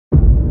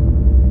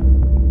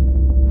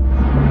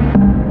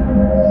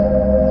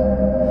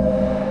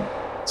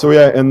So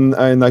yeah, and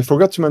I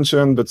forgot to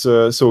mention, but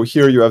so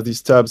here you have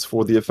these tabs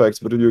for the effects,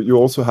 but you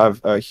also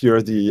have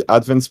here the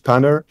advanced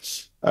panner.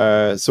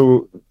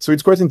 So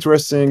it's quite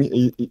interesting.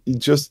 It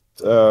just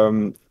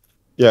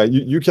yeah,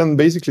 you can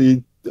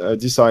basically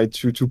decide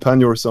to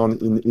pan your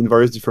sound in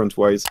various different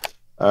ways,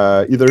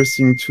 either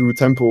sync to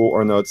tempo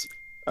or not.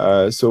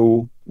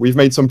 So we've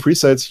made some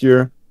presets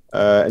here,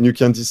 and you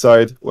can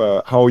decide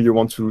how you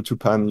want to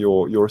pan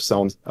your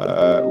sound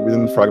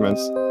within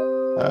Fragments.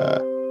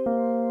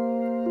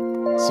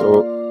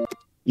 So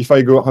if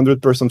I go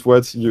 100%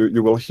 wet,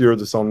 you will hear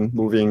the sound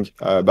moving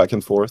back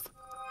and forth.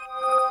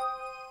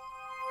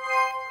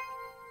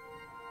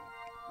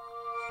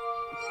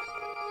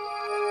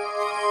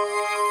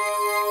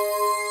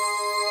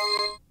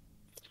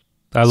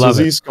 I love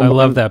it. I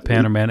love that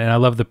panner, man, and I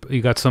love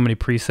you got so many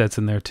presets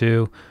in there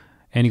too,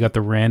 and you got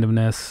the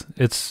randomness.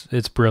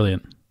 It's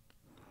brilliant.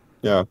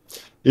 Yeah,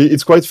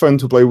 it's quite fun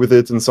to play with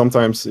it, and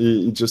sometimes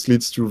it just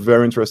leads to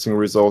very interesting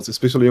results,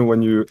 especially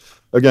when you,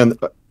 again,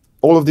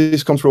 all of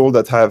these controls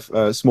that have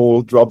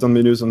small drop-down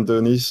menus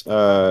underneath,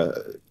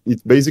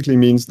 it basically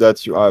means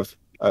that you have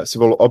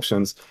several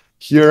options.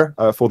 Here,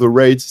 for the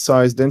rate,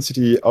 size,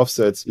 density,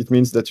 offsets, it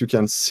means that you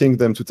can sync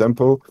them to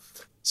tempo.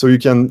 So you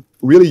can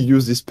really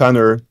use this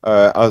panner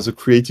as a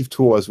creative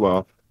tool as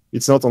well.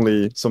 It's not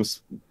only some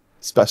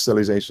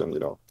specialization, you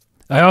know.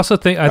 I also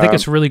think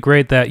it's really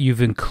great that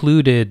you've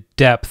included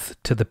depth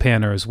to the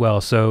panner as well.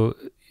 So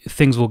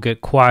things will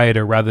get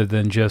quieter rather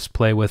than just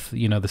play with,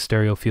 you know, the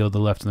stereo field, the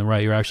left and the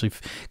right. You're actually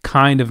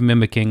kind of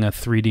mimicking a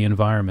 3D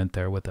environment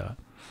there with that.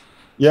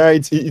 Yeah,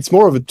 it's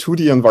more of a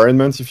 2D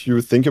environment if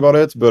you think about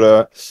it,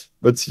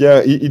 but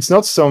yeah, it's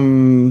not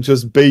some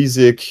just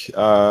basic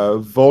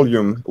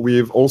volume.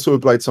 We've also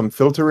applied some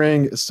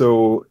filtering,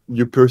 so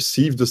you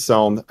perceive the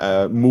sound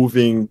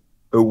moving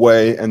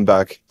away and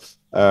back.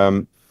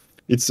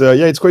 It's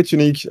yeah, it's quite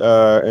unique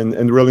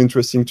and really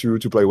interesting to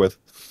play with.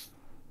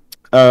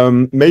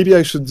 Maybe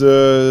I should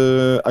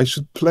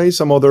play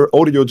some other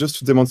audio just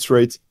to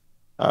demonstrate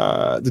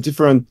the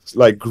different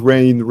like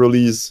grain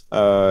release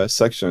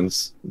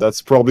sections.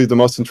 That's probably the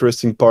most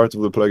interesting part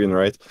of the plugin,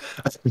 right?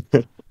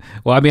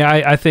 Well, I mean,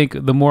 I think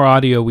the more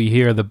audio we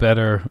hear, the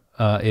better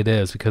it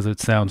is, because it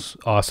sounds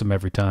awesome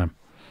every time.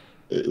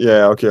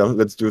 Yeah, okay,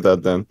 let's do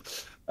that then.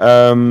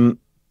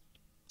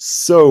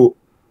 So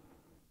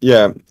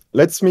yeah,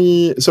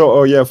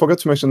 oh yeah, I forgot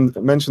to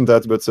mention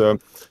that, but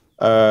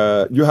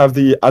you have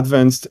the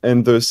advanced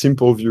and the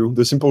simple view.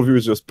 The simple view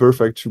is just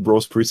perfect to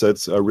browse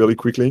presets really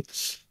quickly.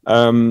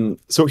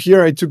 So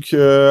here I took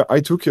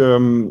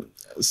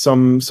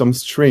some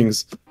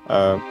strings.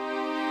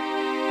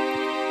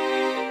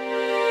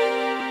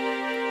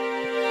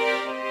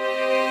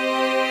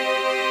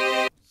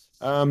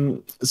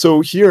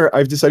 So here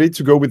I've decided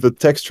to go with the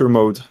texture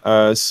mode.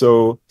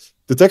 So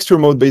the texture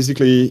mode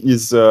basically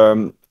is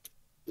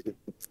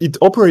it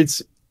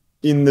operates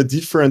in a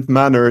different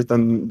manner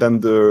than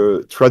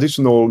the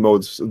traditional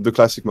modes, the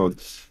classic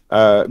mode.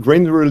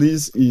 Grain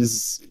release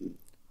is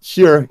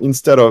here,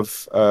 instead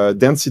of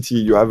density,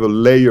 you have a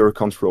layer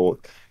control.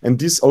 And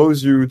this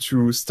allows you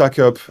to stack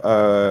up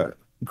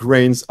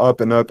grains up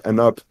and up and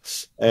up.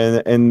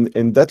 And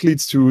that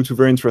leads to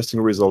very interesting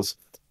results.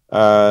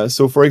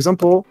 So for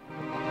example,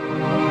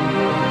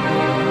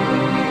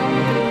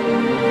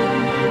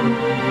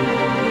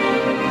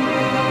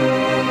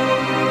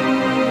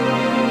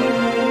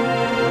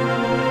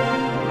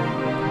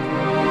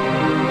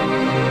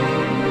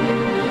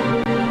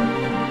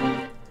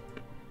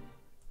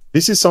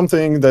 this is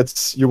something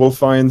that you will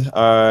find,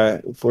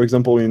 for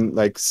example, in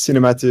like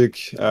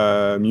cinematic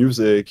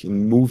music,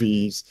 in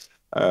movies.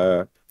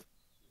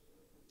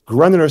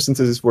 Granular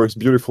synthesis works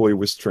beautifully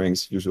with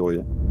strings,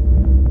 usually.